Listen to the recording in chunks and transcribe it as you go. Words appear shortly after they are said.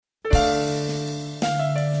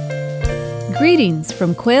Greetings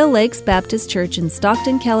from Quail Lakes Baptist Church in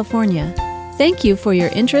Stockton, California. Thank you for your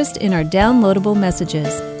interest in our downloadable messages.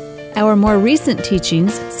 Our more recent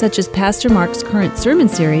teachings, such as Pastor Mark's current sermon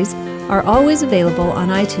series, are always available on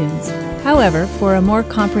iTunes. However, for a more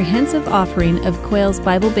comprehensive offering of Quail's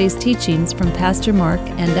Bible-based teachings from Pastor Mark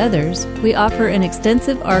and others, we offer an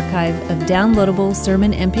extensive archive of downloadable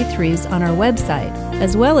sermon MP3s on our website,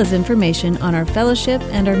 as well as information on our fellowship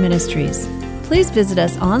and our ministries. Please visit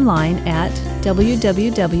us online at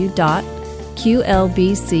www.qlbc.org.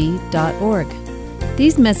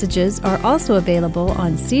 These messages are also available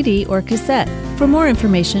on CD or cassette. For more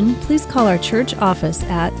information, please call our church office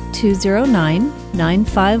at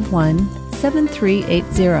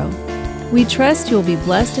 209-951-7380. We trust you will be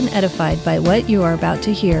blessed and edified by what you are about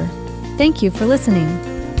to hear. Thank you for listening.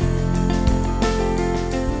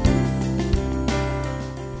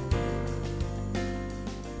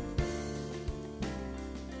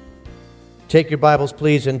 Take your Bibles,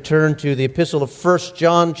 please, and turn to the epistle of 1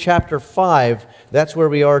 John chapter 5. That's where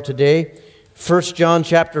we are today. 1 John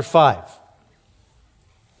chapter 5.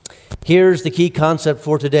 Here's the key concept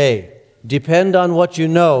for today. Depend on what you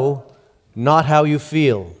know, not how you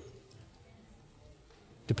feel.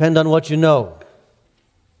 Depend on what you know.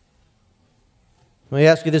 Let me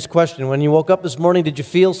ask you this question. When you woke up this morning, did you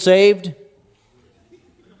feel saved?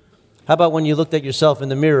 How about when you looked at yourself in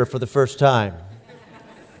the mirror for the first time?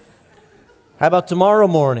 How about tomorrow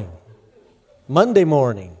morning? Monday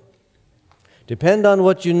morning? Depend on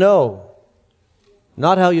what you know,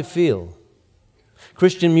 not how you feel.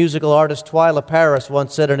 Christian musical artist Twyla Paris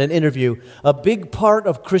once said in an interview, "A big part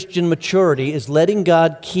of Christian maturity is letting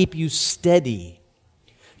God keep you steady,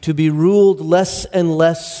 to be ruled less and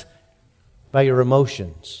less by your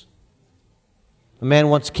emotions." A man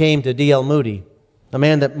once came to D.L. Moody, a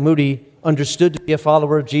man that Moody understood to be a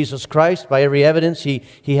follower of Jesus Christ. By every evidence, he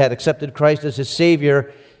had accepted Christ as his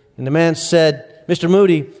Savior. And the man said, "Mr.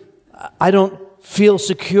 Moody, I don't feel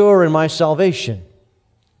secure in my salvation."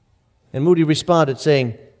 And Moody responded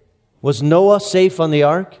saying, "Was Noah safe on the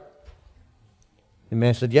ark?" The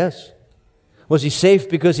man said, "Yes." "Was he safe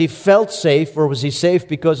because he felt safe, or was he safe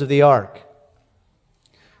because of the ark?"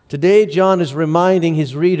 Today, John is reminding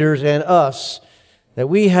his readers and us that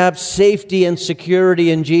we have safety and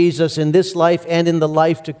security in Jesus in this life and in the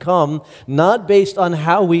life to come, not based on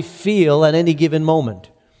how we feel at any given moment,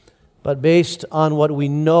 but based on what we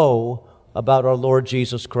know about our Lord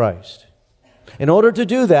Jesus Christ. In order to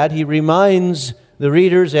do that, he reminds the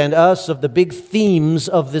readers and us of the big themes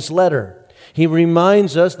of this letter. He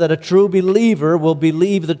reminds us that a true believer will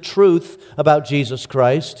believe the truth about Jesus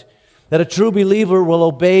Christ, that a true believer will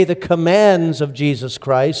obey the commands of Jesus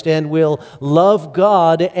Christ and will love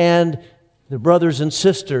God and the brothers and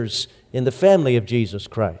sisters in the family of Jesus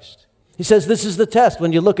Christ. He says this is the test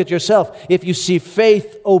when you look at yourself. If you see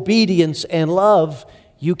faith, obedience, and love,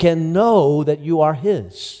 you can know that you are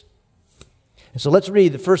His. And so let's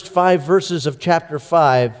read the first 5 verses of chapter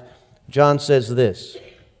 5. John says this: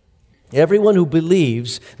 "Everyone who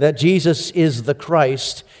believes that Jesus is the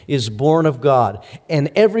Christ is born of God, and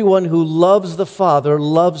everyone who loves the Father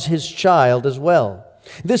loves His child as well.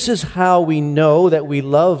 This is how we know that we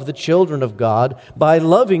love the children of God, by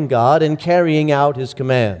loving God and carrying out His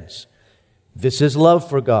commands. This is love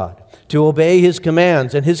for God, to obey His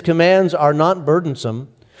commands, and His commands are not burdensome.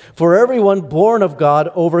 For everyone born of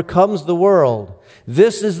God overcomes the world.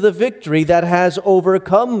 This is the victory that has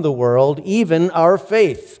overcome the world, even our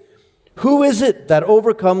faith. Who is it that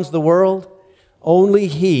overcomes the world? Only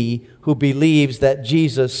he who believes that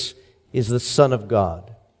Jesus is the Son of God."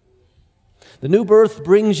 The new birth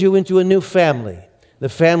brings you into a new family, the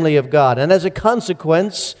family of God. And as a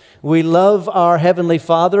consequence, we love our Heavenly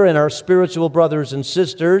Father and our spiritual brothers and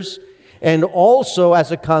sisters. And also,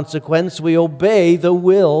 as a consequence, we obey the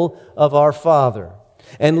will of our Father.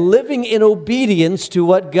 And living in obedience to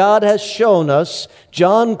what God has shown us,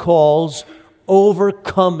 John calls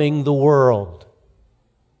overcoming the world.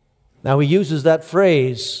 Now, he uses that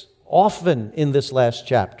phrase often in this last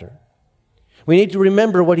chapter. We need to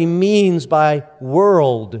remember what he means by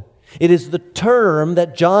world. It is the term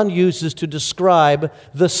that John uses to describe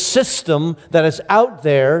the system that is out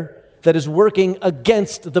there that is working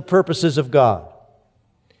against the purposes of God.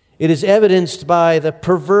 It is evidenced by the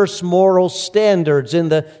perverse moral standards in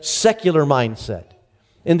the secular mindset,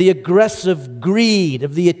 in the aggressive greed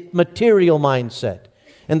of the material mindset,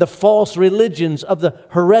 and the false religions of the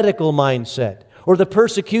heretical mindset, or the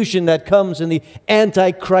persecution that comes in the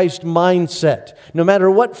antichrist mindset. No matter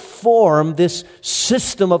what form this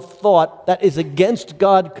system of thought that is against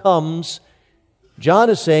God comes, John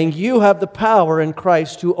is saying you have the power in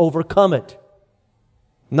Christ to overcome it.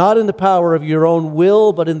 Not in the power of your own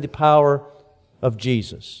will, but in the power of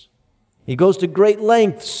Jesus. He goes to great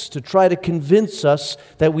lengths to try to convince us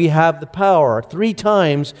that we have the power. 3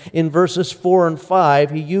 times in verses 4 and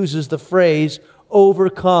 5, he uses the phrase,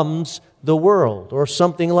 overcomes the world, or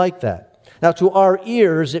something like that. Now, to our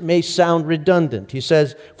ears, it may sound redundant. He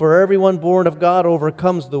says, for everyone born of God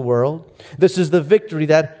overcomes the world. This is the victory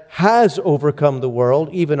that has overcome the world,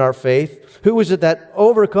 even our faith. Who is it that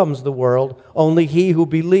overcomes the world? Only he who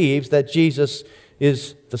believes that Jesus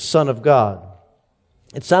is the Son of God.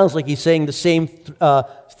 It sounds like he's saying the same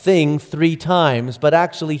thing 3 times, but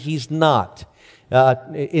actually he's not.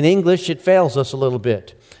 In English, it fails us a little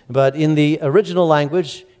bit. But in the original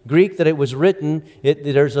language, Greek, that it was written,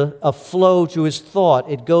 there's a flow to his thought.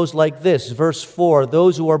 It goes like this, verse 4,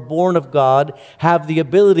 those who are born of God have the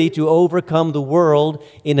ability to overcome the world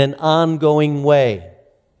in an ongoing way.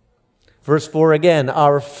 Verse 4 again,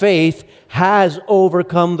 our faith has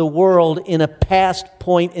overcome the world in a past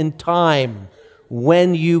point in time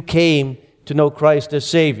when you came to know Christ as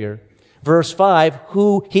Savior. Verse 5,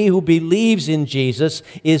 he who believes in Jesus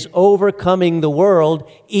is overcoming the world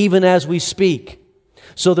even as we speak.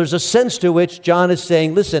 So there's a sense to which John is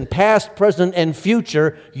saying, listen, past, present, and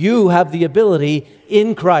future, you have the ability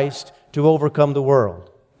in Christ to overcome the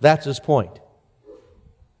world. That's his point.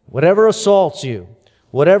 Whatever assaults you,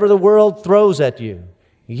 whatever the world throws at you,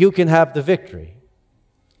 you can have the victory.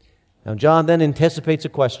 Now John then anticipates a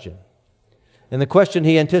question. And the question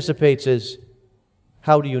he anticipates is,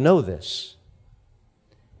 how do you know this?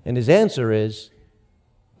 And his answer is,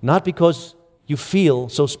 not because you feel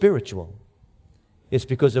so spiritual. It's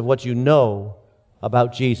because of what you know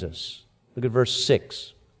about Jesus. Look at verse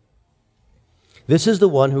 6. This is the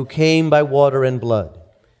one who came by water and blood,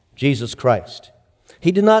 Jesus Christ.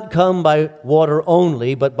 He did not come by water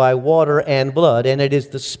only, but by water and blood. And it is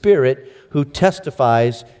the Spirit who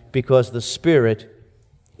testifies, because the Spirit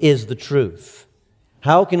is the truth.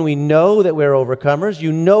 How can we know that we're overcomers?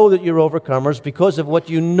 You know that you're overcomers because of what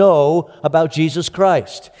you know about Jesus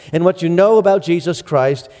Christ. And what you know about Jesus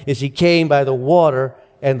Christ is He came by the water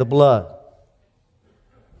and the blood.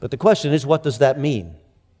 But the question is, what does that mean?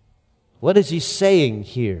 What is He saying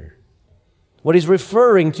here? What He's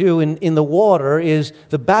referring to in the water is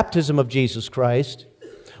the baptism of Jesus Christ,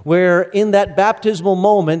 where in that baptismal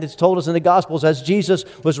moment, it's told us in the Gospels, as Jesus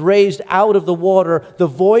was raised out of the water, the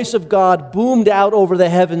voice of God boomed out over the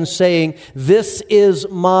heavens saying, "This is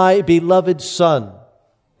my beloved Son."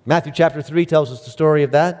 Matthew chapter 3 tells us the story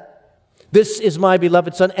of that. This is my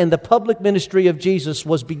beloved Son. And the public ministry of Jesus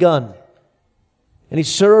was begun. And He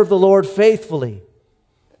served the Lord faithfully.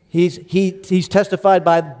 He's testified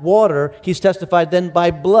by water. He's testified then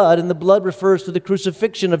by blood. And the blood refers to the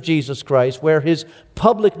crucifixion of Jesus Christ, where His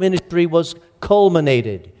public ministry was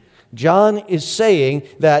culminated. John is saying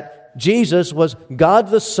that Jesus was God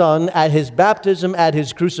the Son at His baptism, at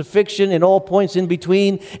His crucifixion, in all points in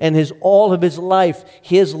between, and all of His life.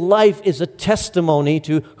 His life is a testimony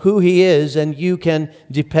to who He is, and you can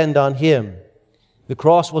depend on Him. The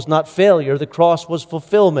cross was not failure. The cross was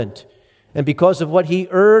fulfillment. And because of what He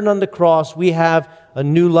earned on the cross, we have a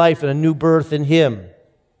new life and a new birth in Him.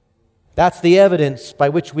 That's the evidence by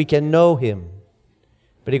which we can know Him.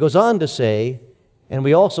 But he goes on to say, and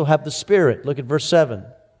we also have the Spirit. Look at verse 7.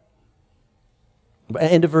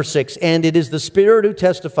 End of verse 6. And it is the Spirit who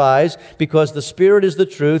testifies, because the Spirit is the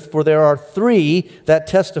truth. For there are three that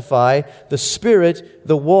testify, the Spirit,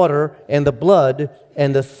 the water, and the blood,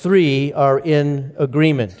 and the three are in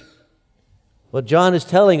agreement. What John is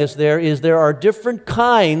telling us there are different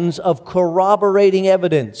kinds of corroborating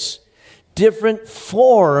evidence, different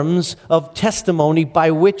forms of testimony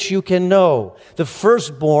by which you can know. The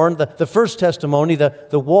firstborn, the first testimony,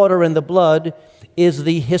 the water and the blood, is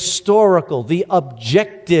the historical, the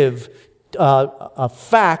objective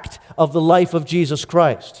fact of the life of Jesus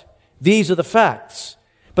Christ. These are the facts.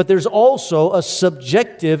 But there's also a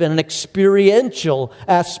subjective and an experiential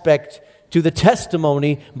aspect to the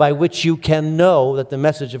testimony by which you can know that the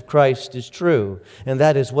message of Christ is true. And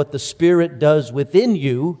that is what the Spirit does within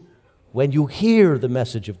you when you hear the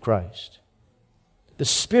message of Christ. The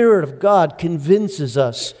Spirit of God convinces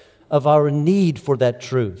us of our need for that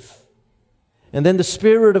truth. And then the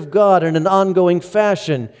Spirit of God, in an ongoing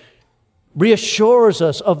fashion, reassures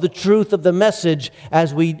us of the truth of the message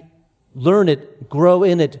as we learn it, grow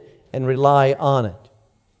in it, and rely on it.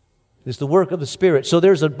 It's the work of the Spirit. So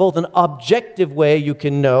there's both an objective way you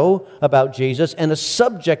can know about Jesus and a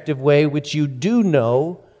subjective way which you do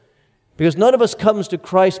know, because none of us comes to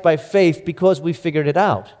Christ by faith because we figured it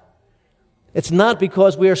out. It's not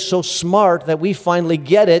because we are so smart that we finally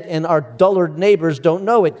get it and our dullard neighbors don't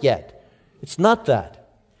know it yet. It's not that.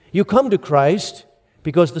 You come to Christ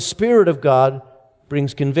because the Spirit of God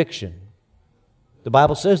brings conviction. The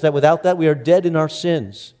Bible says that without that we are dead in our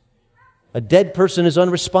sins. A dead person is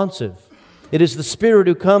unresponsive. It is the Spirit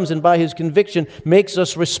who comes and by His conviction makes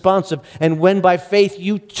us responsive. And when by faith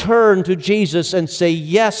you turn to Jesus and say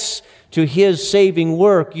yes to His saving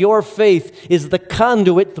work, your faith is the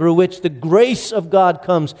conduit through which the grace of God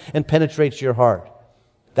comes and penetrates your heart.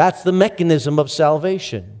 That's the mechanism of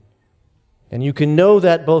salvation. And you can know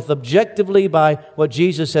that both objectively by what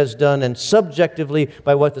Jesus has done and subjectively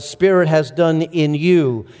by what the Spirit has done in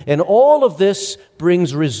you. And all of this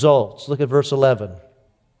brings results. Look at verse 11.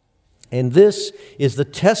 And this is the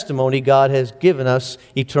testimony God has given us,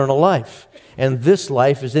 eternal life. And this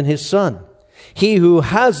life is in His Son. He who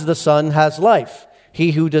has the Son has life.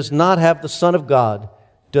 He who does not have the Son of God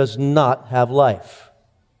does not have life.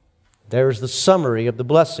 There is the summary of the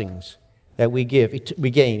blessings that we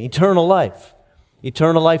gain. Eternal life.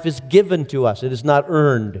 Eternal life is given to us. It is not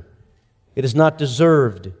earned. It is not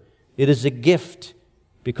deserved. It is a gift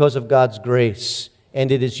because of God's grace,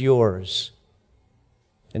 and it is yours.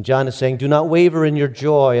 And John is saying, do not waver in your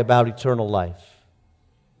joy about eternal life.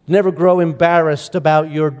 Never grow embarrassed about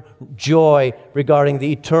your joy regarding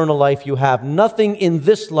the eternal life you have. Nothing in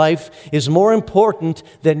this life is more important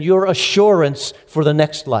than your assurance for the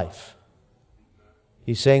next life.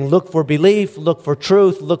 He's saying, look for belief, look for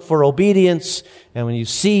truth, look for obedience. And when you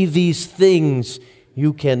see these things,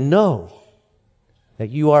 you can know that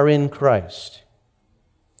you are in Christ.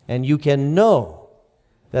 And you can know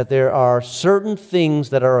that there are certain things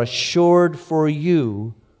that are assured for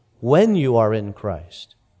you when you are in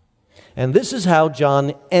Christ. And this is how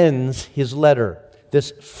John ends his letter,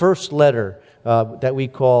 this first letter that we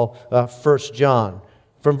call 1 John.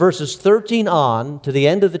 From verses 13 on to the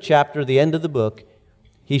end of the chapter, the end of the book,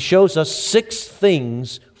 he shows us 6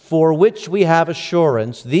 things for which we have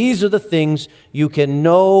assurance. These are the things you can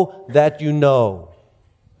know that you know.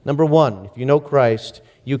 Number 1, if you know Christ,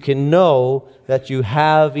 you can know that you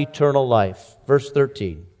have eternal life. Verse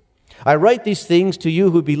 13. I write these things to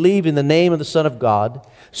you who believe in the name of the Son of God,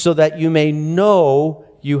 so that you may know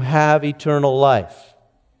you have eternal life.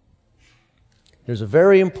 There's a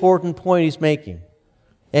very important point he's making,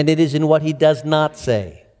 and it is in what he does not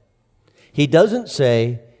say. He doesn't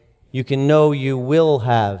say, you can know you will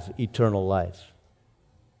have eternal life.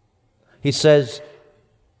 He says,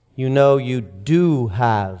 you know you do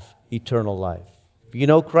have eternal life. If you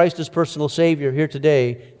know Christ as personal Savior here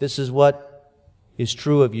today, this is what is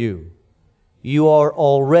true of you. You are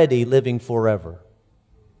already living forever.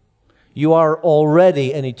 You are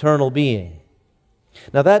already an eternal being.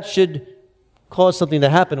 Now that should cause something to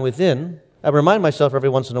happen within. I remind myself every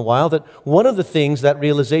once in a while that one of the things that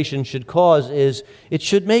realization should cause is it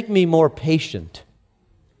should make me more patient.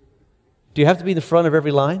 Do you have to be in the front of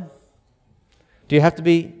every line? Do you have to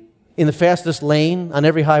be in the fastest lane on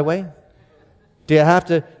every highway? Do you have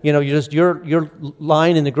to, your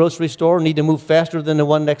line in the grocery store need to move faster than the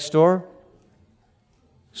one next door?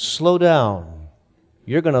 Slow down.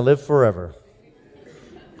 You're going to live forever.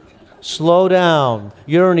 Slow down.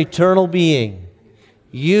 You're an eternal being.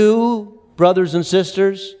 You, brothers and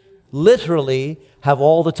sisters, literally have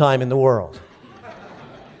all the time in the world.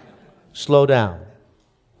 Slow down.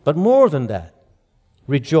 But more than that,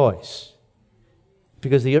 rejoice.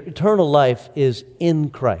 Because the eternal life is in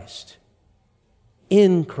Christ.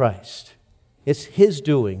 In Christ. It's His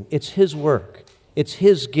doing. It's His work. It's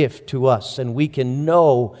His gift to us, and we can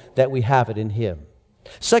know that we have it in Him.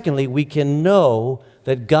 Secondly, we can know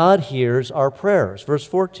that God hears our prayers. Verse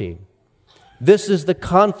 14. This is the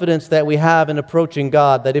confidence that we have in approaching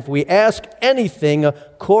God, that if we ask anything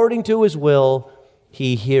according to His will,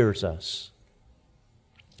 He hears us.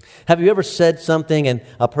 Have you ever said something and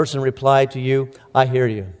a person replied to you, I hear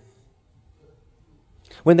you?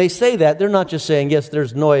 When they say that, they're not just saying, yes,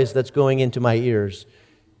 there's noise that's going into my ears.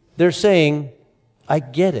 They're saying, I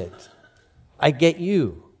get it. I get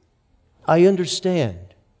you. I understand.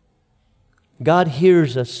 God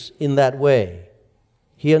hears us in that way.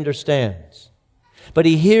 He understands. But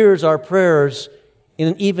He hears our prayers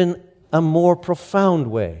in even a more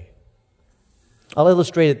profound way. I'll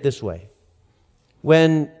illustrate it this way.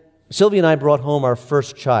 When Sylvia and I brought home our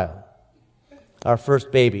first child, our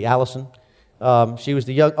first baby, Allison, she was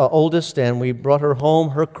the oldest, and we brought her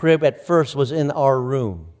home. Her crib at first was in our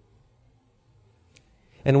room.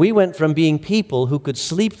 And we went from being people who could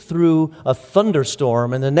sleep through a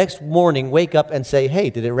thunderstorm and the next morning wake up and say,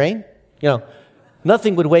 hey, did it rain?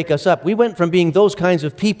 Nothing would wake us up. We went from being those kinds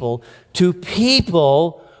of people to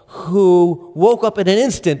people who woke up in an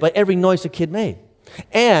instant by every noise the kid made.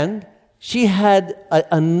 And she had an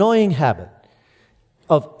annoying habit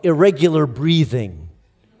of irregular breathing.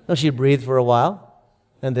 Now, she'd breathe for a while,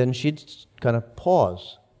 and then she'd kind of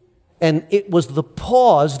pause. And it was the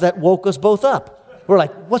pause that woke us both up. We're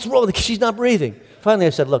like, what's wrong with the kid? She's not breathing. Finally, I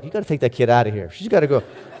said, look, you got to take that kid out of here. She's got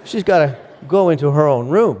to go into her own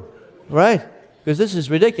room, right? Because this is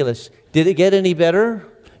ridiculous. Did it get any better?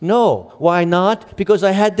 No. Why not? Because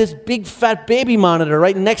I had this big fat baby monitor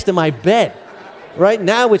right next to my bed. Right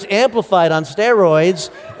now it's amplified on steroids,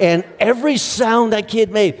 and every sound that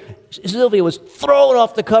kid made, Sylvia was throwing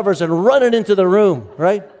off the covers and running into the room,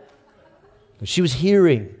 right? She was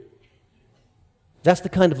hearing. That's the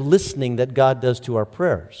kind of listening that God does to our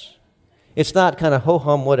prayers. It's not kind of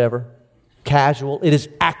ho-hum, whatever, casual. It is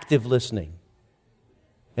active listening.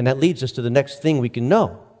 And that leads us to the next thing we can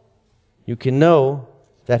know. You can know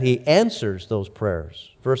that He answers those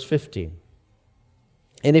prayers. Verse 15.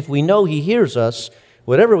 And if we know He hears us,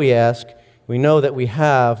 whatever we ask, we know that we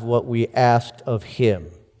have what we asked of Him.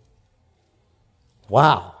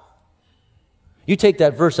 Wow. You take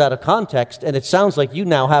that verse out of context, and it sounds like you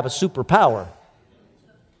now have a superpower.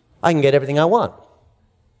 I can get everything I want.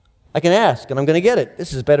 I can ask, and I'm going to get it.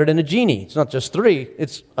 This is better than a genie. It's not just 3.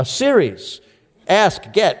 It's a series.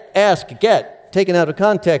 Ask, get, ask, get. Taken out of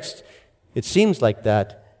context, it seems like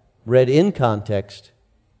that. Read in context,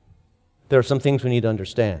 there are some things we need to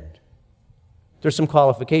understand. There's some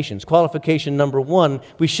qualifications. Qualification number 1,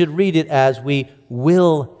 we should read it as we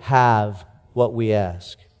will have what we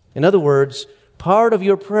ask. In other words, part of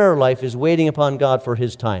your prayer life is waiting upon God for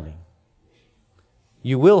His timing.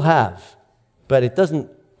 You will have, but it doesn't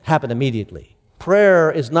happen immediately. Prayer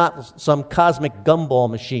is not some cosmic gumball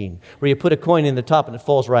machine where you put a coin in the top and it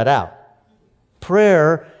falls right out.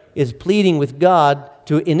 Prayer is pleading with God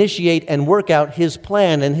to initiate and work out His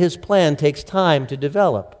plan, and His plan takes time to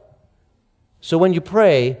develop. So when you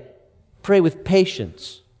pray with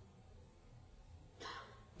patience.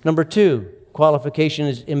 Number 2, qualification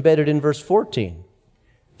is embedded in verse 14.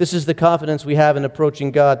 This is the confidence we have in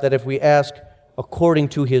approaching God, that if we ask according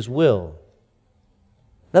to His will.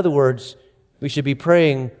 In other words, we should be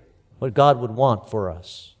praying what God would want for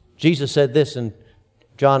us. Jesus said this in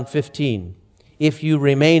John 15, "If you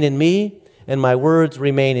remain in me and my words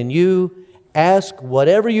remain in you, ask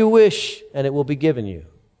whatever you wish and it will be given you."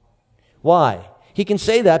 Why? He can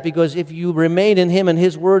say that because if you remain in Him and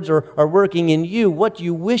His words are working in you, what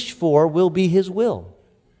you wish for will be His will.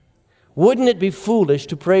 Wouldn't it be foolish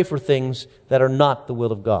to pray for things that are not the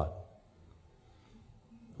will of God?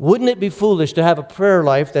 Wouldn't it be foolish to have a prayer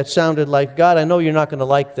life that sounded like, God, I know you're not going to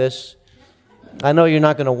like this. I know you're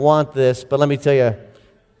not going to want this, but let me tell you,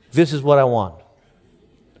 this is what I want.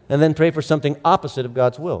 And then pray for something opposite of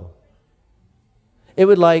God's will.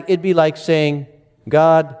 It'd be like saying,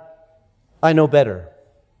 God, I know better.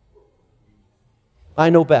 I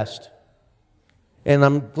know best. And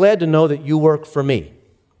I'm glad to know that you work for me.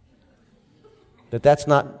 But that's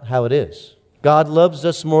not how it is. God loves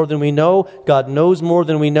us more than we know. God knows more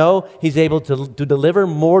than we know. He's able to deliver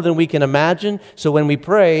more than we can imagine. So when we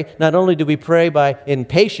pray, not only do we pray in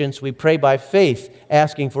patience, we pray by faith,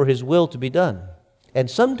 asking for His will to be done. And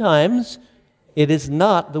sometimes it is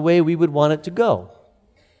not the way we would want it to go.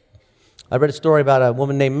 I read a story about a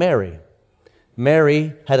woman named Mary.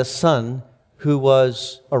 Mary had a son who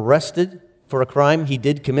was arrested for a crime he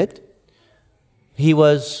did commit. He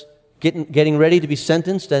was getting ready to be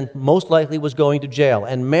sentenced and most likely was going to jail.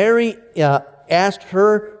 And Mary asked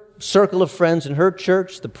her circle of friends in her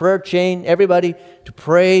church, the prayer chain, everybody, to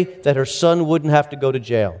pray that her son wouldn't have to go to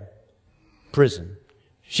jail, prison.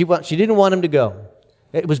 She didn't want him to go.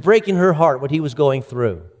 It was breaking her heart what he was going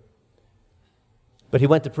through. But he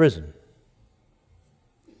went to prison.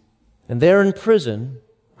 And there in prison,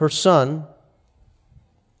 her son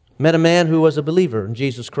met a man who was a believer in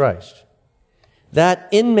Jesus Christ. That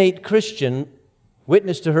inmate Christian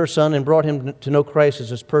witnessed to her son and brought him to know Christ as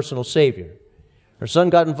his personal Savior. Her son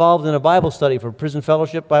got involved in a Bible study for prison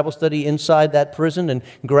fellowship, Bible study inside that prison, and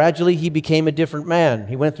gradually he became a different man.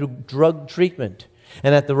 He went through drug treatment.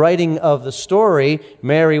 And at the writing of the story,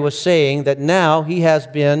 Mary was saying that now he has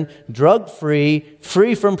been drug-free,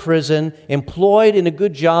 free from prison, employed in a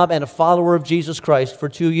good job, and a follower of Jesus Christ for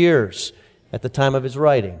 2 years at the time of his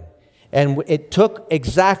writing. And it took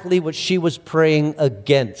exactly what she was praying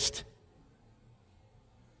against.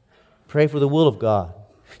 Pray for the will of God.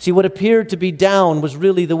 See, what appeared to be down was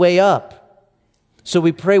really the way up. So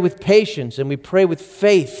we pray with patience and we pray with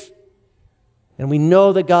faith. And we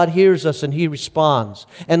know that God hears us and He responds.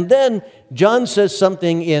 And then John says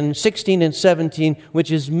something in 16 and 17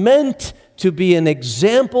 which is meant to be an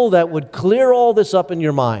example that would clear all this up in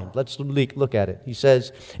your mind. Let's look at it. He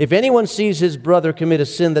says, if anyone sees his brother commit a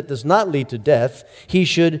sin that does not lead to death, he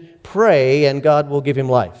should pray and God will give him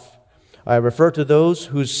life. I refer to those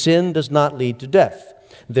whose sin does not lead to death.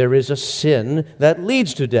 There is a sin that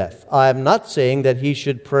leads to death. I am not saying that he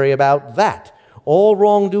should pray about that. All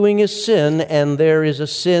wrongdoing is sin, and there is a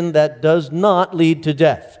sin that does not lead to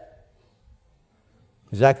death.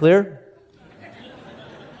 Is that clear?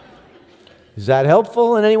 Is that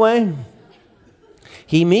helpful in any way?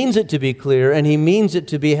 He means it to be clear, and he means it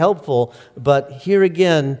to be helpful, but here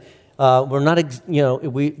again, we're not,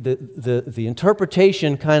 the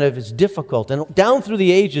interpretation kind of is difficult. And down through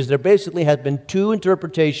the ages, there basically has been two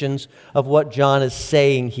interpretations of what John is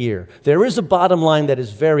saying here. There is a bottom line that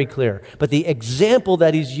is very clear, but the example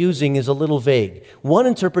that he's using is a little vague. One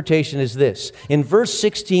interpretation is this. In verse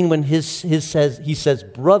 16, when he says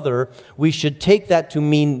brother, we should take that to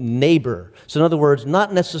mean neighbor. So in other words,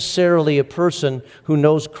 not necessarily a person who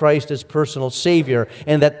knows Christ as personal Savior,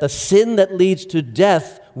 and that the sin that leads to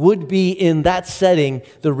death would be in that setting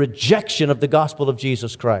the rejection of the gospel of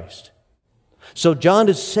Jesus Christ. So John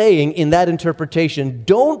is saying in that interpretation,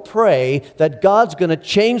 don't pray that God's going to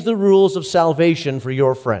change the rules of salvation for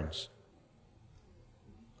your friends.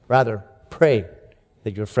 Rather, pray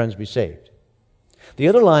that your friends be saved. The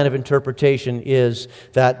other line of interpretation is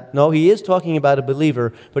that, no, he is talking about a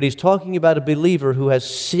believer, but he's talking about a believer who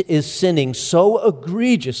is sinning so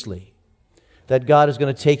egregiously that God is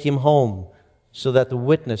going to take him home so that the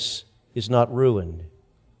witness is not ruined.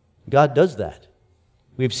 God does that.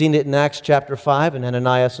 We've seen it in Acts chapter 5 in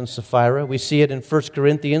Ananias and Sapphira. We see it in 1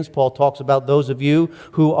 Corinthians. Paul talks about those of you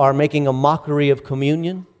who are making a mockery of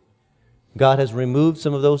communion. God has removed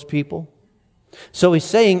some of those people. So he's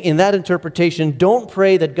saying in that interpretation, don't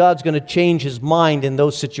pray that God's going to change his mind in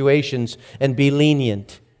those situations and be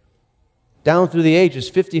lenient. Down through the ages,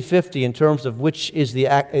 50-50 in terms of which is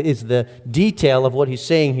the detail of what he's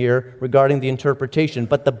saying here regarding the interpretation.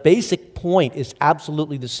 But the basic point is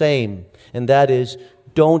absolutely the same, and that is,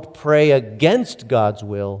 don't pray against God's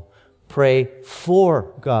will, pray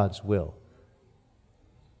for God's will.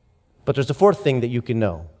 But there's a fourth thing that you can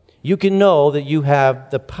know. You can know that you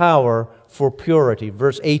have the power for purity.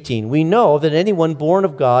 Verse 18, we know that anyone born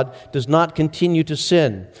of God does not continue to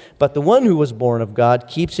sin, but the one who was born of God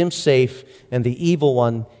keeps him safe, and the evil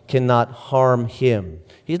one cannot harm him.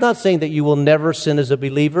 He's not saying that you will never sin as a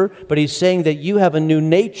believer, but he's saying that you have a new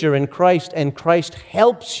nature in Christ, and Christ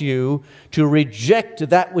helps you to reject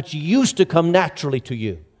that which used to come naturally to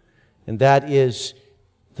you, and that is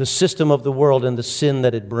the system of the world and the sin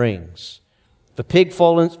that it brings. If a pig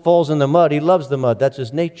falls in the mud, he loves the mud. That's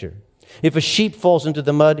his nature. If a sheep falls into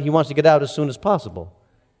the mud, he wants to get out as soon as possible.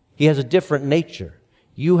 He has a different nature.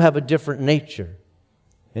 You have a different nature.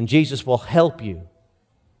 And Jesus will help you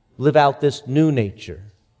live out this new nature.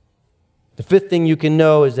 The fifth thing you can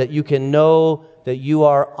know is that you can know that you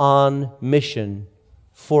are on mission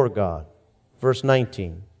for God. Verse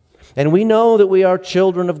 19. And we know that we are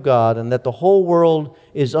children of God and that the whole world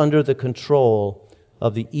is under the control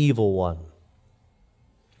of the evil one.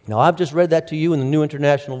 Now, I've just read that to you in the New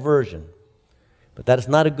International Version, but that is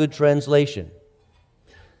not a good translation.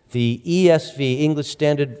 The ESV, English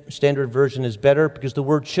Standard Version, is better because the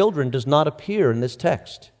word children does not appear in this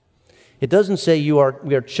text. It doesn't say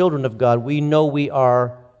we are children of God. We know we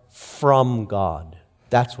are from God.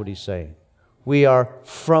 That's what he's saying. We are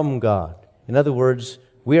from God. In other words,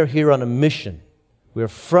 we are here on a mission. We are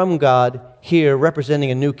from God here representing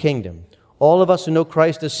a new kingdom. All of us who know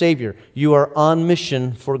Christ as Savior, you are on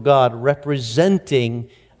mission for God, representing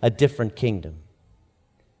a different kingdom.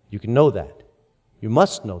 You can know that. You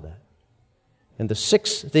must know that. And the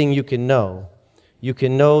sixth thing you can know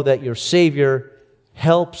that your Savior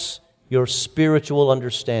helps your spiritual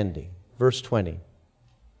understanding. Verse 20.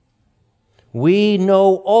 We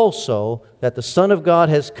know also that the Son of God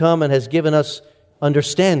has come and has given us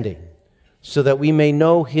understanding, so that we may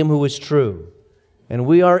know Him who is true. And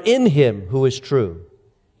we are in Him who is true,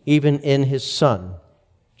 even in His Son,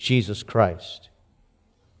 Jesus Christ.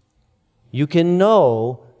 You can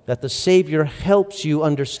know that the Savior helps you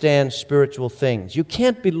understand spiritual things. You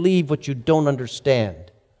can't believe what you don't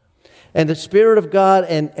understand. And the Spirit of God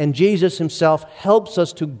and Jesus Himself helps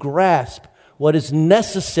us to grasp what is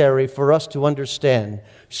necessary for us to understand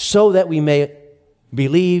so that we may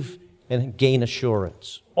believe and gain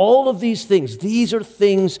assurance. All of these things, these are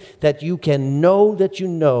things that you can know that you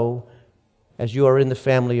know as you are in the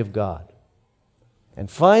family of God. And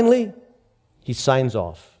finally, he signs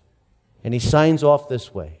off. And he signs off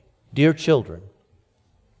this way. Dear children,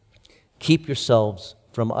 keep yourselves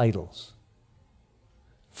from idols.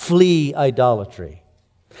 Flee idolatry.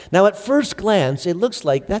 Now, at first glance, it looks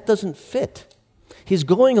like that doesn't fit. He's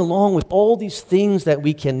going along with all these things that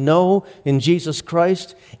we can know in Jesus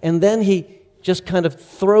Christ, and then he just kind of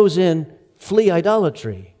throws in flee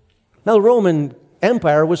idolatry. Now, the Roman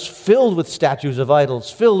Empire was filled with statues of idols,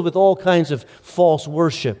 filled with all kinds of false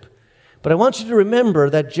worship. But I want you to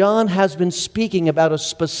remember that John has been speaking about a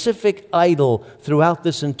specific idol throughout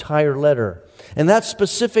this entire letter. And that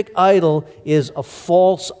specific idol is a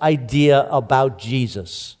false idea about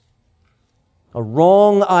Jesus. A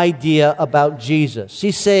wrong idea about Jesus.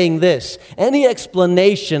 He's saying this: any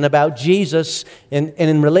explanation about Jesus and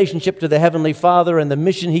in relationship to the Heavenly Father and the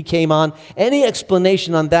mission He came on, any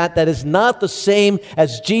explanation on that is not the same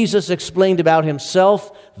as Jesus explained about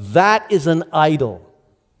Himself, that is an idol.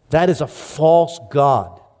 That is a false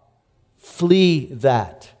god. Flee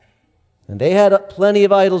that. And they had plenty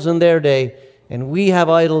of idols in their day, and we have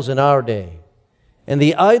idols in our day. And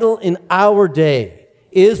the idol in our day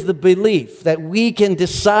is the belief that we can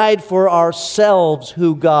decide for ourselves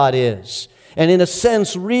who God is, and in a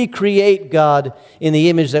sense recreate God in the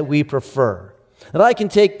image that we prefer. That I can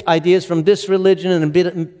take ideas from this religion and a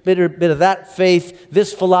bit of that faith,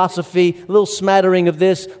 this philosophy, a little smattering of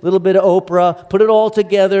this, a little bit of Oprah, put it all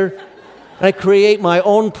together, and I create my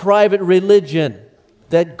own private religion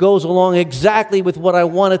that goes along exactly with what I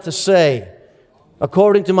want it to say,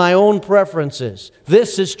 according to my own preferences.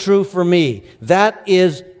 This is true for me. That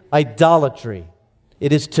is idolatry.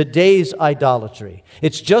 It is today's idolatry.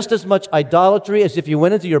 It's just as much idolatry as if you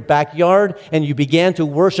went into your backyard and you began to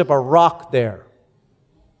worship a rock there.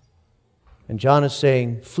 And John is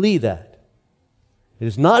saying, flee that. It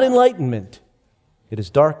is not enlightenment. It is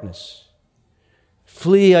darkness.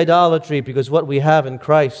 Flee idolatry, because what we have in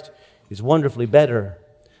Christ is wonderfully better.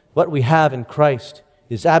 What we have in Christ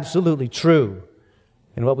is absolutely true.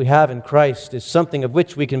 And what we have in Christ is something of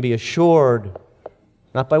which we can be assured,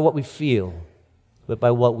 not by what we feel, but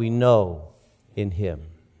by what we know in Him.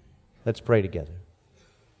 Let's pray together.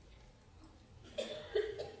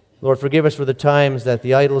 Lord, forgive us for the times that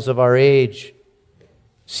the idols of our age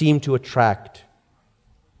seem to attract.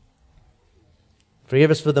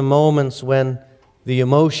 Forgive us for the moments when the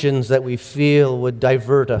emotions that we feel would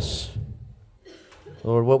divert us.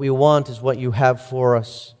 Lord, what we want is what You have for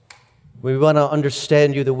us. We want to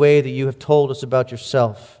understand You the way that You have told us about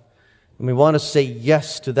Yourself. And we want to say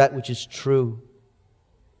yes to that which is true.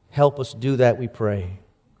 Help us do that, we pray.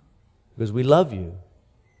 Because we love You.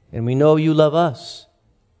 And we know You love us.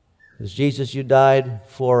 As Jesus, You died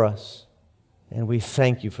for us. And we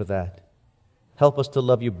thank You for that. Help us to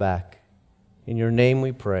love You back. In Your name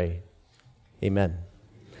we pray. Amen.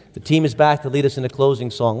 The team is back to lead us in a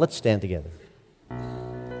closing song. Let's stand together.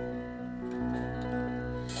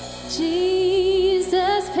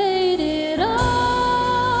 Jesus paid it all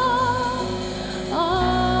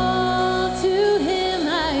to Him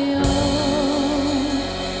I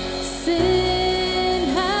owe. Sin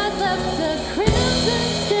had left a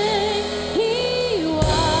crimson stain, He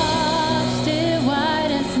washed it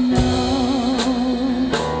white as snow.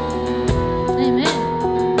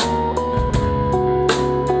 Amen.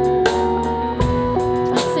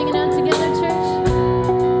 Let's sing it out together, church.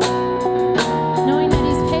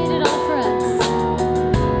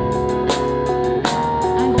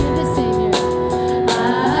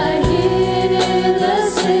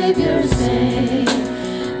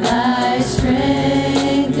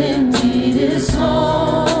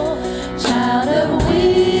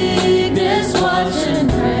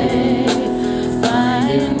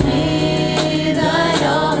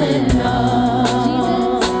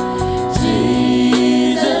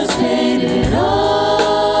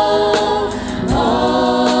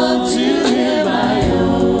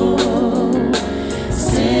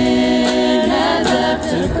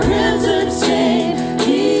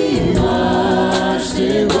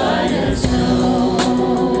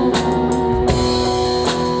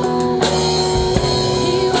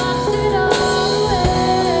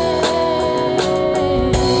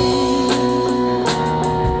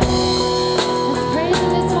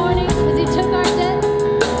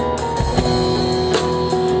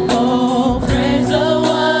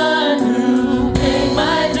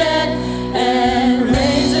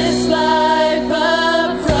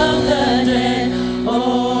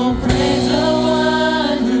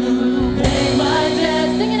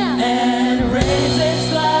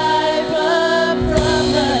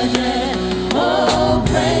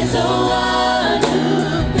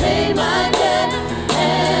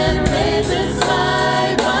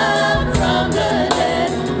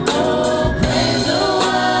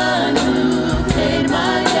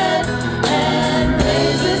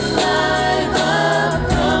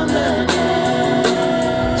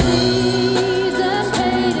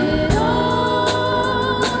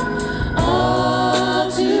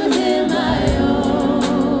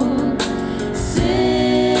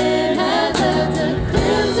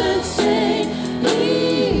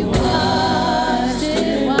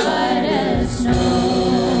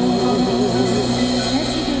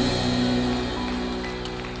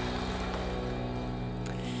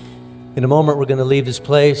 In a moment, we're going to leave this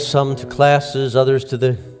place, some to classes, others to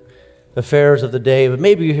the affairs of the day. But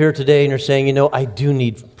maybe you're here today and you're saying, you know, I do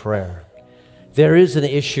need prayer. There is an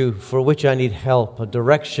issue for which I need help, a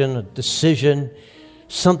direction, a decision,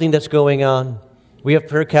 something that's going on. We have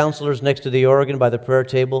prayer counselors next to the organ by the prayer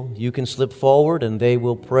table. You can slip forward and they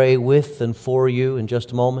will pray with and for you in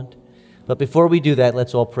just a moment. But before we do that,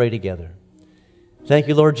 let's all pray together. Thank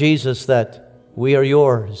you, Lord Jesus, that we are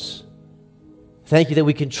yours. Thank you that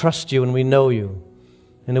we can trust you and we know you.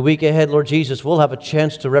 In the week ahead, Lord Jesus, we'll have a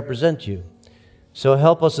chance to represent you. So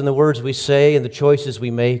help us in the words we say, in the choices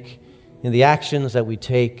we make, in the actions that we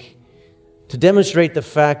take, to demonstrate the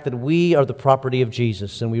fact that we are the property of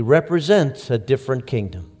Jesus and we represent a different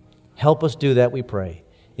kingdom. Help us do that, we pray.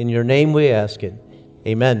 In your name we ask it.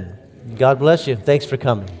 Amen. God bless you. Thanks for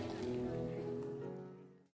coming.